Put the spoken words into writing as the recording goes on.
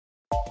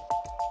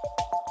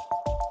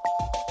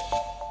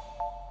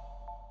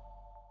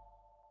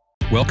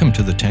Welcome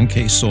to the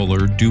 10K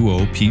Solar Duo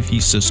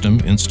PV System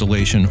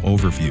Installation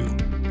Overview.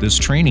 This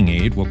training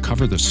aid will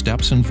cover the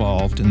steps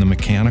involved in the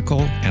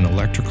mechanical and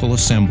electrical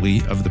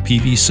assembly of the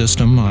PV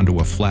system onto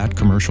a flat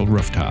commercial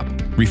rooftop.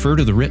 Refer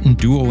to the written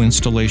Duo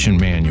installation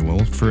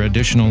manual for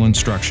additional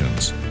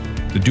instructions.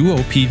 The Duo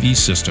PV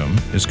system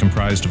is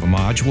comprised of a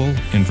module,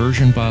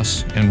 inversion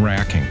bus, and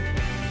racking.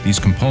 These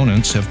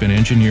components have been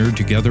engineered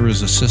together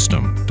as a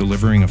system,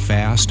 delivering a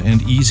fast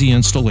and easy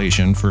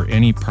installation for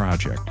any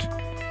project.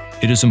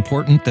 It is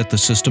important that the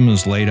system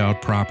is laid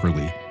out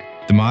properly.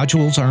 The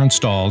modules are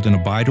installed in a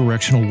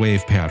bidirectional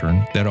wave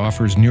pattern that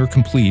offers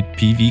near-complete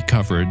PV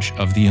coverage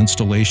of the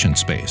installation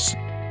space.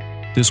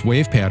 This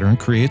wave pattern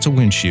creates a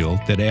windshield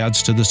that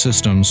adds to the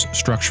system's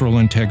structural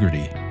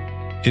integrity.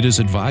 It is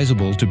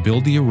advisable to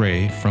build the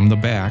array from the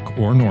back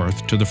or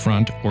north to the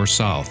front or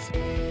south.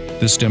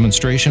 This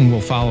demonstration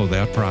will follow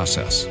that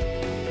process.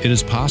 It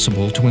is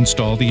possible to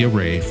install the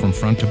array from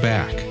front to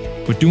back,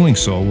 but doing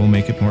so will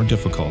make it more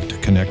difficult to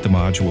connect the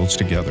modules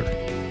together.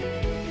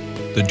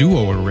 The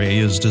Duo array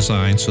is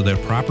designed so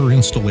that proper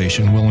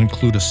installation will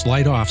include a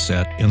slight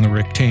offset in the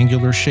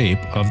rectangular shape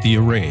of the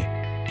array.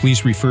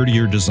 Please refer to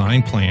your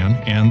design plan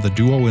and the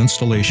Duo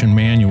installation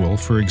manual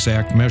for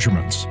exact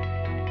measurements.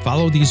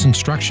 Follow these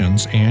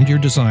instructions and your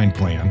design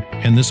plan,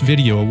 and this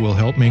video will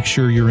help make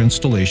sure your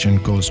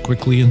installation goes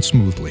quickly and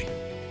smoothly.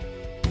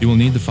 You will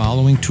need the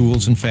following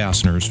tools and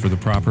fasteners for the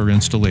proper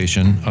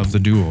installation of the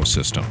Duo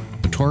system: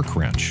 a torque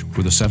wrench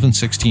with a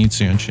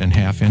 7/16 inch and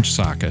 1/2 inch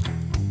socket,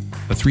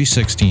 a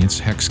 3/16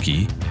 hex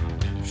key,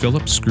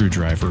 Phillips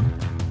screwdriver,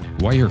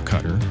 wire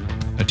cutter,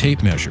 a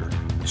tape measure,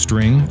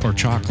 string or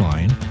chalk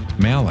line,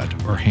 mallet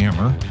or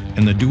hammer,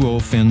 and the Duo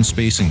fin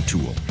spacing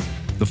tool.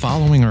 The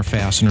following are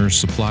fasteners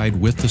supplied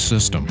with the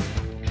system: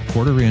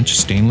 1/4 inch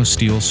stainless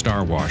steel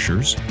star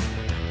washers,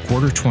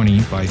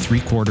 1/4 by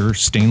 3/4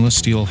 stainless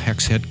steel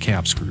hex head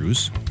cap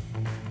screws,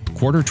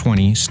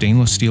 1/4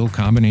 stainless steel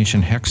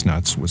combination hex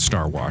nuts with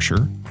star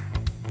washer,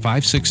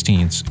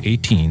 5/16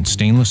 18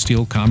 stainless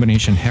steel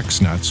combination hex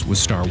nuts with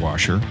star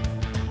washer,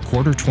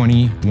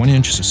 1/4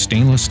 1-inch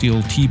stainless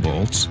steel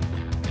T-bolts,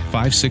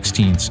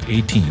 5/16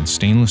 18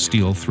 stainless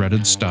steel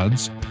threaded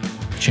studs,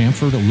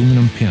 chamfered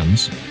aluminum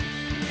pins,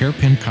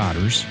 hairpin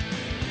cotters,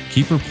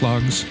 keeper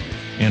plugs,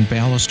 and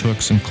ballast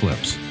hooks and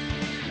clips.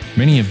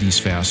 Many of these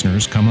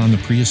fasteners come on the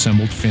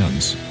pre-assembled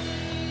fins.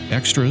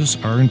 Extras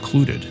are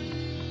included.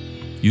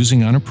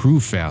 Using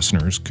unapproved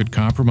fasteners could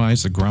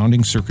compromise the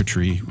grounding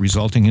circuitry,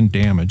 resulting in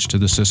damage to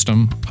the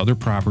system, other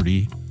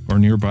property, or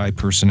nearby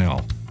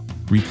personnel.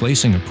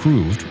 Replacing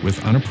approved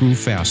with unapproved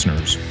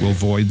fasteners will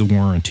void the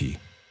warranty.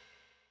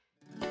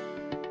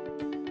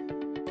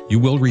 You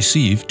will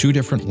receive 2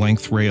 different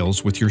length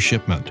rails with your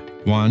shipment.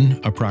 One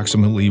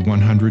approximately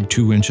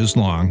 102 inches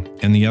long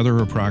and the other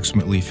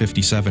approximately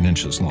 57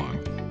 inches long.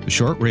 The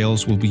short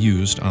rails will be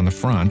used on the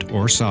front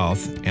or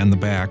south and the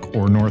back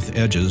or north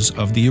edges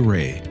of the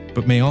array,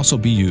 but may also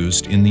be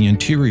used in the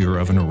interior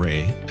of an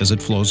array as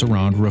it flows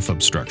around roof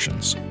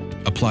obstructions.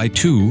 Apply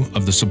 2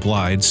 of the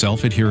supplied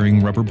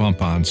self-adhering rubber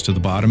bump-ons to the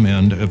bottom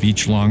end of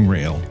each long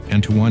rail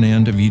and to one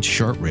end of each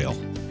short rail.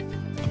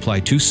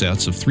 Apply 2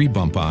 sets of 3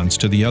 bump-ons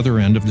to the other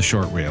end of the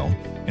short rail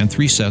and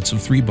 3 sets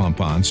of 3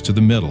 bump-ons to the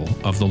middle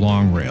of the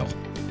long rail.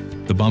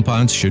 The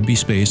bump-ons should be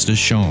spaced as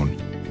shown.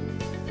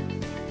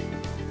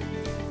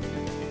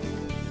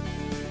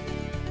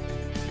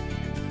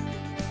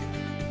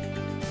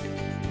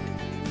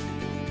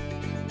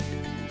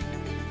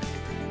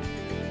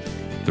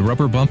 The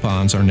rubber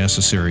bump-ons are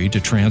necessary to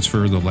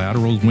transfer the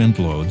lateral wind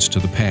loads to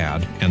the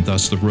pad and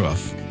thus the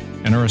roof,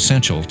 and are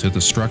essential to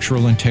the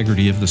structural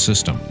integrity of the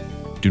system.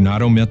 Do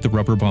not omit the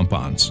rubber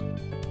bump-ons.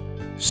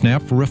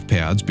 Snap roof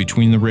pads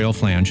between the rail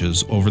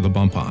flanges over the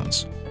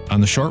bump-ons.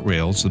 On the short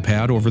rails, the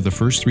pad over the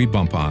first 3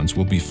 bump-ons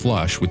will be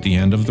flush with the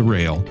end of the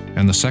rail,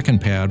 and the second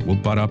pad will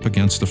butt up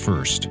against the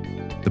first.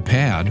 The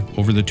pad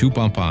over the 2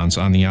 bump-ons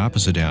on the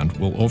opposite end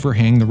will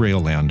overhang the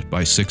rail end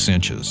by 6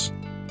 inches.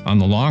 On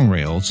the long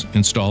rails,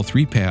 install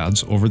 3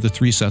 pads over the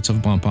 3 sets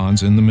of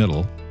bump-ons in the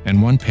middle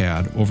and 1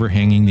 pad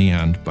overhanging the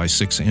end by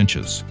 6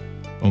 inches.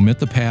 Omit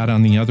the pad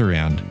on the other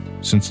end,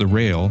 since the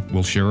rail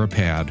will share a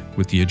pad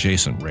with the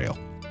adjacent rail.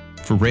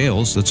 For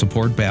rails that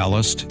support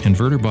ballast,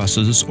 inverter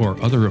buses, or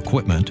other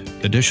equipment,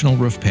 additional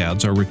roof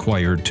pads are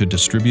required to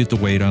distribute the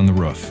weight on the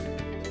roof.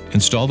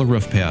 Install the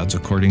roof pads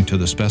according to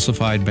the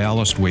specified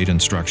ballast weight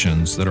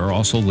instructions that are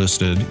also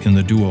listed in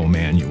the Duo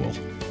manual.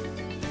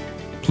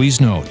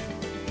 Please note,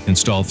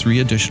 install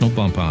 3 additional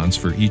bump-ons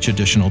for each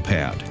additional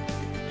pad.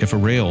 If a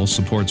rail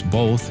supports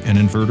both an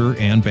inverter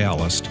and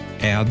ballast,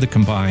 add the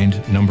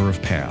combined number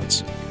of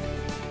pads.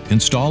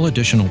 Install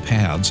additional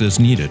pads as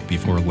needed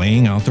before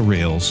laying out the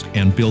rails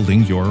and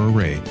building your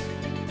array.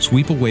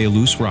 Sweep away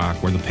loose rock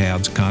where the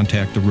pads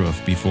contact the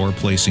roof before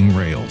placing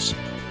rails.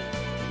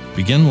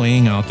 Begin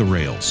laying out the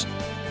rails.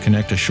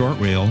 Connect a short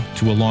rail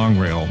to a long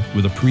rail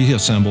with a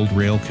pre-assembled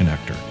rail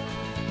connector.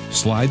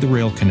 Slide the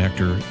rail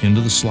connector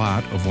into the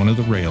slot of one of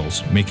the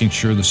rails, making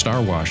sure the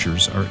star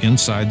washers are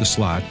inside the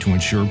slot to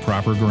ensure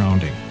proper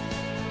grounding.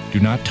 Do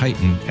not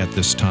tighten at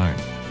this time.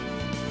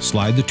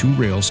 Slide the two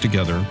rails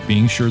together,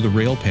 being sure the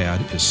rail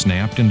pad is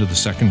snapped into the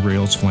second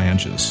rail's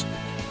flanges.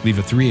 Leave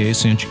a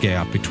 3/8 inch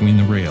gap between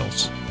the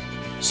rails.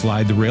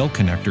 Slide the rail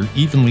connector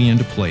evenly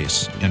into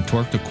place and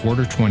torque the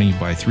 1/4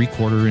 by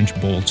 3/4 inch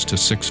bolts to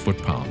 6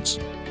 foot-pounds.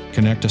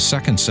 Connect a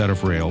second set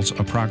of rails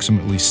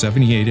approximately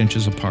 78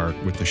 inches apart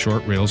with the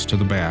short rails to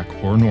the back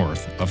or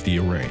north of the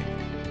array.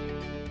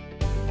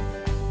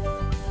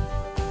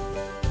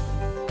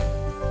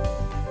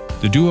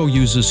 The Duo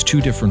uses two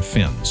different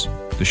fins.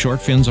 The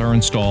short fins are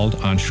installed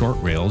on short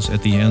rails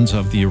at the ends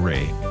of the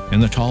array,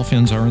 and the tall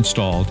fins are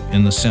installed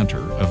in the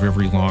center of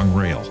every long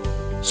rail.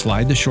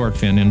 Slide the short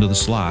fin into the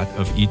slot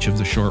of each of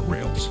the short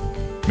rails.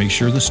 Make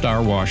sure the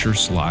star washer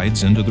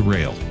slides into the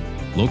rail.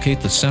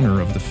 Locate the center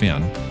of the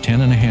fin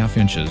 10.5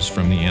 inches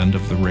from the end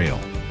of the rail.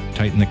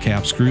 Tighten the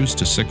cap screws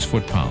to 6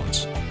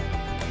 foot-pounds.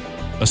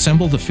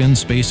 Assemble the fin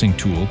spacing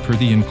tool per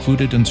the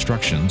included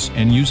instructions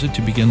and use it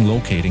to begin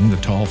locating the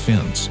tall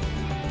fins.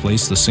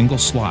 Place the single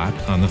slot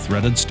on the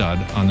threaded stud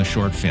on the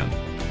short fin.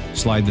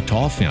 Slide the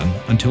tall fin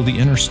until the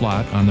inner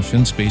slot on the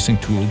fin spacing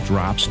tool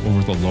drops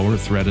over the lower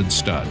threaded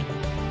stud.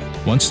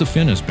 Once the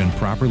fin has been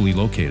properly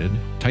located,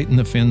 tighten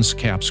the fin's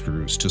cap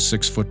screws to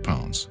 6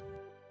 foot-pounds.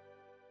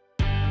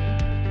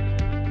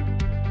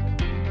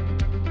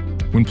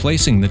 When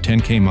placing the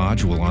 10K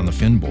module on the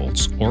fin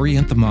bolts,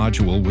 orient the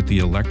module with the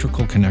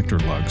electrical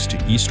connector lugs to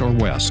east or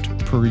west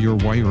per your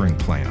wiring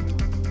plan.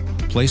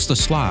 Place the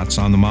slots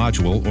on the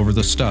module over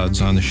the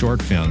studs on the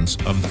short fins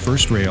of the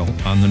first rail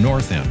on the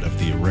north end of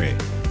the array.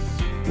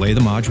 Lay the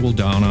module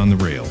down on the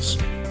rails.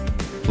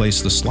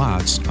 Place the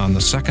slots on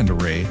the second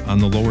array on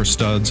the lower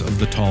studs of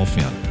the tall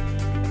fin.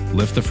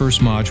 Lift the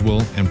first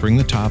module and bring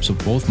the tops of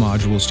both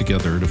modules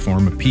together to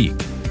form a peak.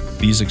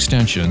 These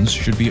extensions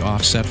should be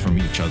offset from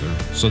each other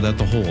so that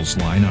the holes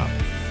line up.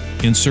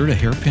 Insert a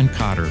hairpin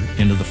cotter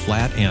into the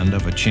flat end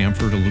of a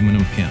chamfered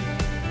aluminum pin.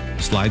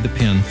 Slide the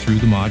pin through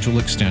the module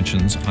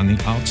extensions on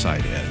the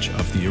outside edge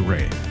of the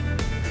array.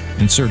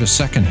 Insert a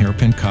second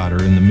hairpin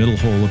cotter in the middle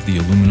hole of the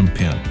aluminum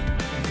pin.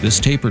 This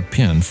tapered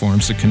pin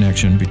forms the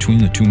connection between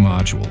the two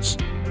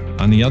modules.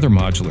 On the other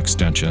module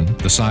extension,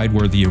 the side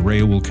where the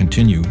array will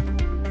continue,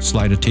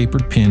 slide a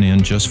tapered pin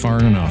in just far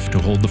enough to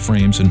hold the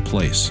frames in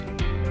place.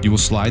 You will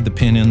slide the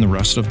pin in the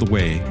rest of the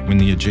way when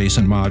the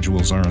adjacent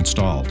modules are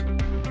installed.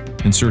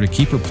 Insert a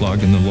keeper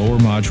plug in the lower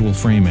module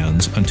frame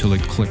ends until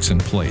it clicks in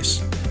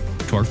place.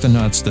 Torque the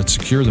nuts that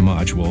secure the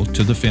module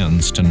to the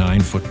fins to 9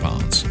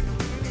 foot-pounds.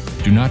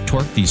 Do not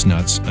torque these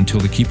nuts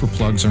until the keeper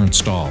plugs are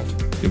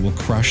installed. It will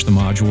crush the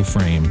module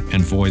frame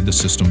and void the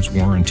system's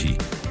warranty.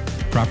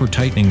 Proper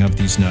tightening of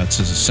these nuts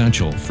is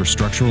essential for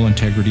structural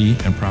integrity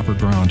and proper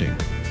grounding.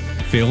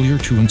 Failure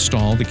to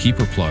install the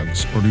keeper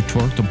plugs or to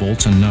torque the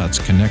bolts and nuts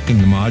connecting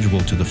the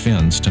module to the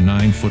fins to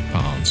 9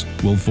 foot-pounds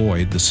will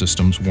void the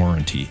system's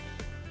warranty.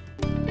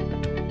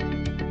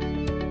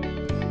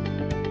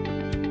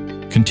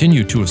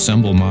 Continue to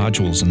assemble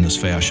modules in this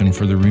fashion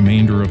for the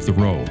remainder of the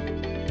row.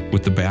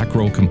 With the back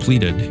row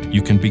completed,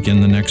 you can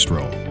begin the next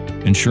row.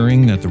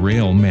 Ensuring that the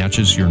rail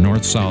matches your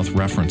north-south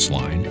reference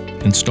line,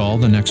 install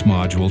the next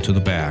module to the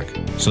back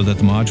so that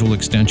the module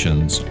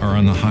extensions are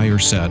on the higher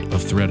set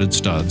of threaded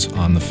studs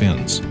on the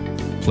fins.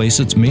 Place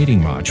its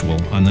mating module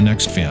on the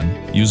next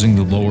fin using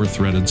the lower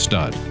threaded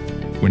stud.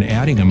 When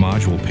adding a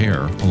module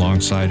pair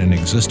alongside an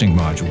existing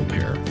module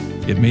pair,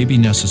 it may be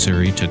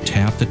necessary to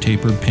tap the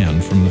tapered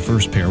pin from the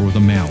first pair with a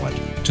mallet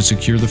to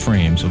secure the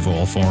frames of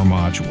all 4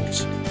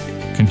 modules.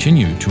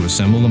 Continue to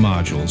assemble the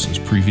modules as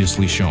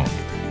previously shown.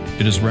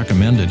 It is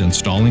recommended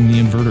installing the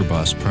inverter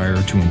bus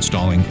prior to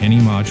installing any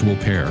module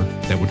pair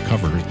that would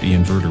cover the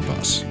inverter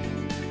bus.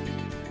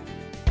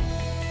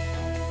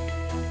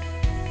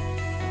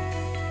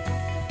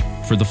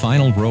 For the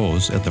final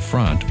rows at the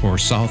front or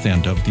south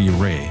end of the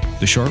array,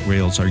 the short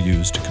rails are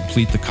used to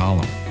complete the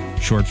column.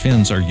 Short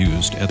fins are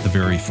used at the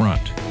very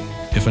front.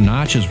 If a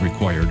notch is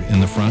required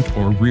in the front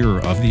or rear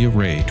of the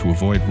array to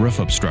avoid roof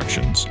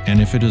obstructions,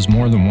 and if it is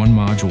more than 1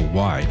 module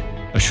wide,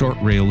 a short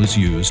rail is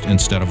used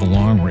instead of a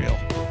long rail.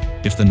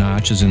 If the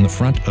notch is in the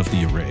front of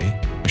the array,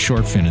 a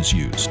short fin is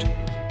used.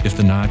 If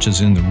the notch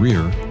is in the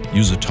rear,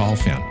 use a tall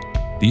fin.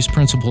 These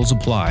principles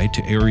apply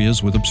to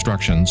areas with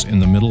obstructions in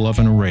the middle of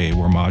an array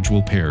where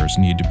module pairs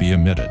need to be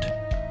omitted.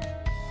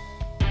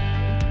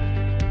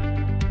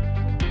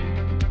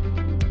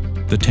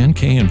 The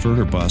 10K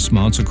inverter bus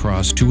mounts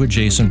across 2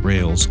 adjacent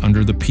rails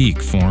under the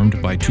peak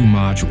formed by 2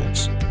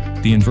 modules.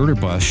 The inverter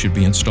bus should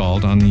be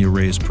installed on the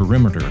array's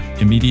perimeter,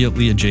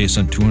 immediately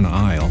adjacent to an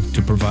aisle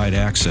to provide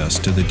access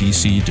to the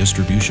DC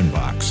distribution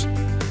box.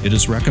 It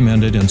is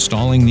recommended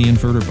installing the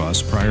inverter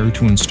bus prior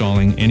to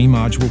installing any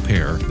module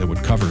pair that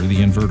would cover the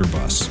inverter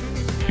bus.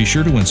 Be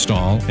sure to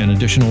install an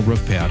additional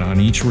roof pad on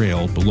each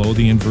rail below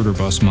the inverter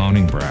bus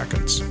mounting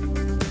brackets.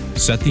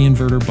 Set the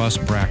inverter bus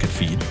bracket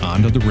feet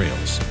onto the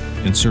rails.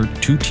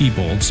 Insert 2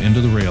 T-bolts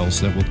into the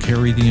rails that will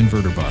carry the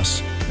inverter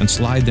bus and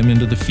slide them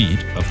into the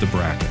feet of the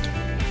bracket.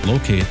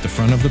 Locate the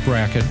front of the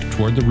bracket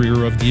toward the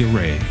rear of the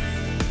array,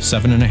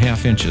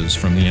 7.5 inches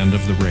from the end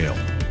of the rail.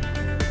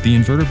 The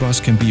inverter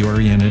bus can be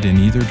oriented in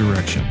either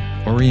direction,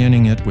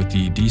 Orienting it with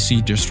the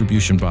DC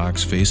distribution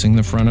box facing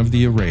the front of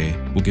the array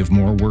will give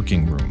more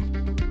working room.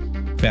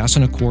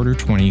 Fasten a 1/4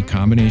 20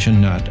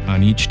 combination nut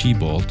on each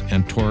T-bolt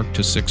and torque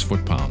to 6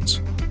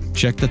 foot-pounds.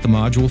 Check that the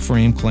module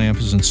frame clamp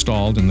is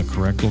installed in the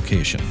correct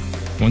location.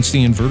 Once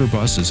the inverter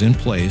bus is in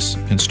place,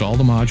 install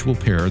the module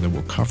pair that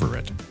will cover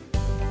it.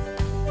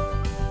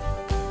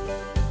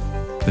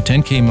 The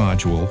 10K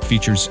module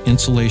features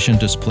insulation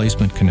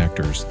displacement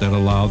connectors that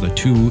allow the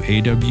 2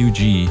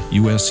 AWG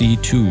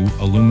USE2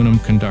 aluminum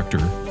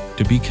conductor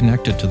to be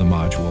connected to the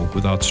module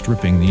without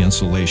stripping the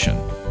insulation.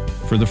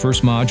 For the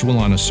first module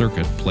on a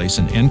circuit, place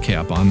an end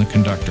cap on the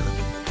conductor.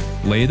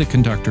 Lay the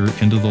conductor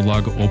into the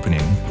lug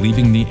opening,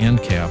 leaving the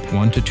end cap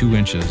 1 to 2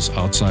 inches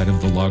outside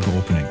of the lug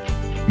opening.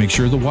 Make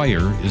sure the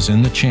wire is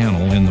in the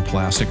channel in the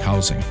plastic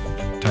housing.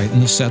 Tighten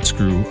the set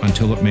screw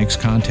until it makes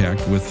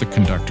contact with the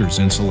conductor's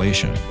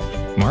insulation.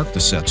 Mark the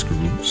set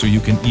screw so you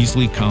can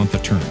easily count the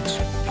turns.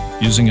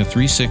 Using a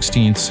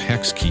 3/16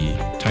 hex key,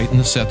 tighten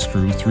the set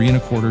screw 3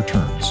 1/4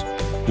 turns.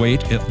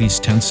 Wait at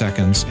least 10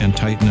 seconds and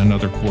tighten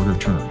another 1/4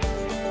 turn.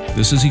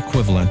 This is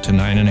equivalent to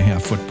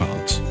 9.5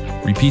 foot-pounds.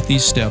 Repeat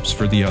these steps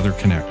for the other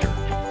connector.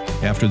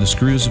 After the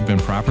screws have been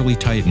properly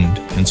tightened,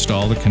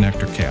 install the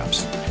connector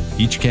caps.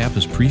 Each cap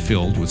is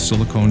pre-filled with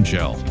silicone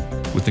gel.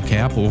 With the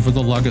cap over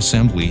the lug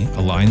assembly,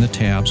 align the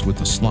tabs with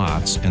the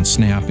slots and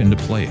snap into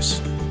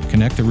place.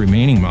 Connect the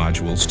remaining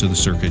modules to the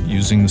circuit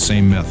using the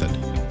same method.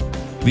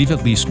 Leave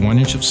at least 1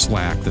 inch of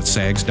slack that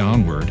sags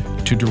downward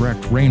to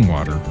direct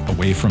rainwater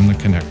away from the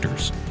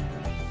connectors.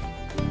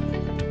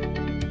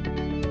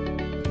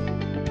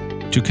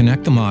 To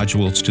connect the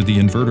modules to the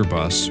inverter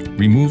bus,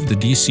 remove the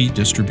DC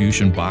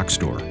distribution box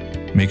door.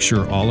 Make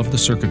sure all of the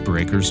circuit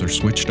breakers are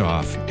switched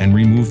off and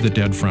remove the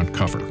dead front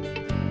cover.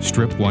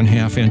 Strip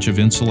 1/2 inch of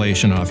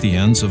insulation off the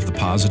ends of the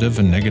positive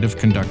and negative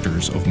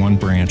conductors of one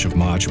branch of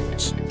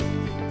modules.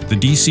 The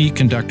DC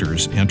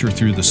conductors enter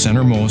through the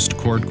centermost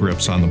cord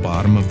grips on the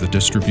bottom of the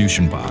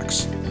distribution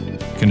box.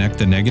 Connect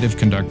the negative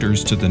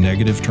conductors to the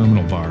negative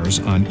terminal bars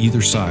on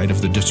either side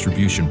of the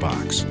distribution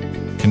box.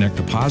 Connect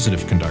the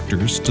positive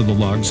conductors to the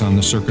lugs on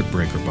the circuit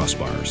breaker bus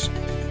bars.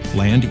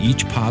 Land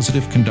each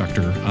positive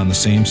conductor on the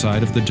same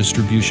side of the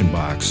distribution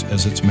box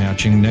as its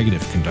matching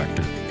negative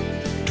conductor.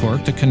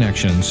 Torque the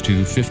connections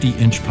to 50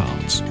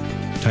 inch-pounds.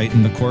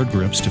 Tighten the cord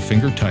grips to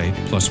finger tight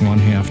plus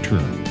 1/2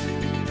 turn.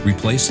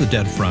 Replace the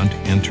dead front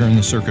and turn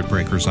the circuit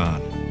breakers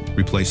on.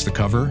 Replace the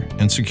cover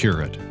and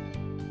secure it.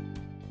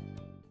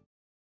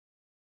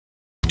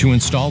 To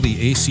install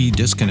the AC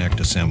disconnect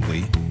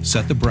assembly,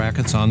 set the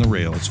brackets on the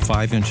rails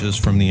 5 inches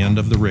from the end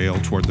of the rail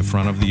toward the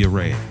front of the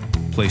array.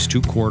 Place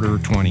 2 1/4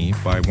 20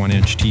 by 1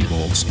 inch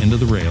T-bolts into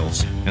the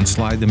rails and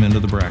slide them into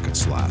the bracket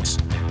slots.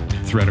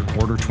 Thread a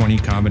 1/4 20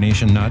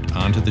 combination nut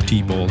onto the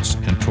T-bolts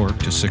and torque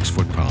to 6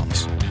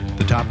 foot-pounds.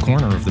 The top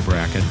corner of the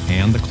bracket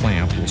and the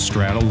clamp will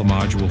straddle the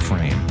module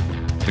frame.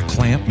 The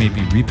clamp may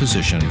be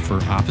repositioned for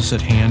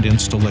opposite hand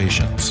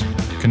installations.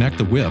 Connect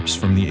the whips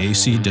from the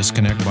AC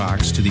disconnect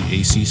box to the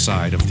AC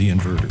side of the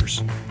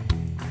inverters.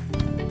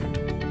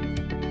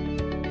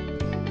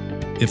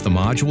 If the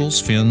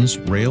modules, fins,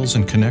 rails,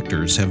 and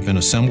connectors have been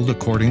assembled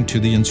according to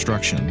the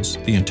instructions,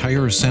 the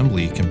entire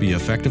assembly can be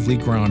effectively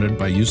grounded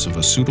by use of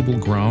a suitable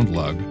ground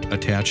lug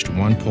attached to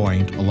one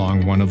point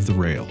along one of the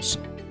rails.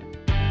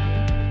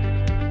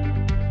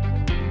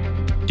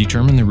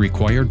 Determine the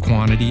required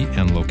quantity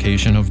and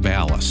location of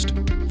ballast.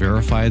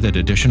 Verify that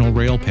additional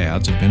rail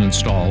pads have been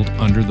installed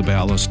under the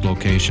ballast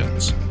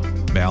locations.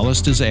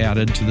 Ballast is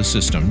added to the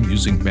system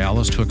using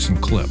ballast hooks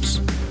and clips.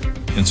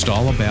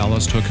 Install a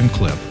ballast hook and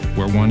clip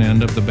where one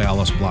end of the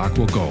ballast block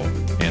will go,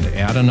 and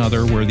add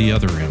another where the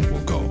other end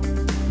will go.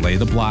 Lay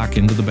the block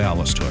into the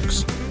ballast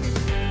hooks.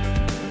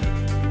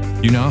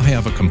 You now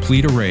have a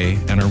complete array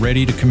and are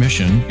ready to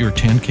commission your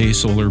 10K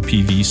solar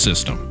PV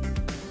system.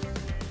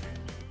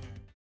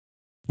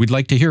 We'd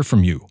like to hear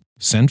from you.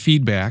 Send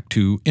feedback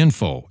to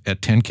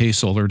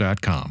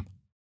info@10ksolar.com.